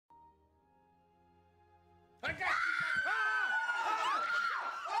I got you!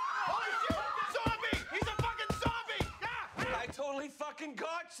 Holy shit! Zombie! He's a fucking zombie! I totally fucking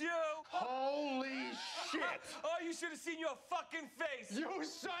got you! Holy shit! Oh, you should have seen your fucking face! You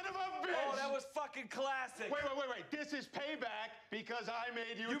son of a bitch! Oh, that was fucking classic! Wait. This is payback because I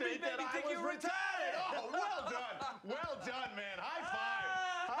made you think made that me I think was you were retarded! Oh, well done! Well done, man. High five!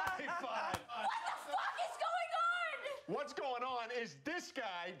 High five! What the fuck is going on? What's going on is this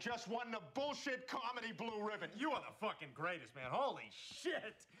guy just won the bullshit comedy blue ribbon. You are the fucking greatest, man. Holy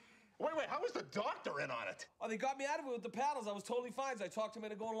shit! Wait, how was the doctor in on it? Oh, they got me out of it with the paddles. I was totally fine, so I talked him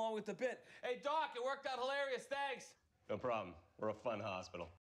into going along with the bit. Hey, Doc, it worked out hilarious. Thanks. No problem. We're a fun hospital.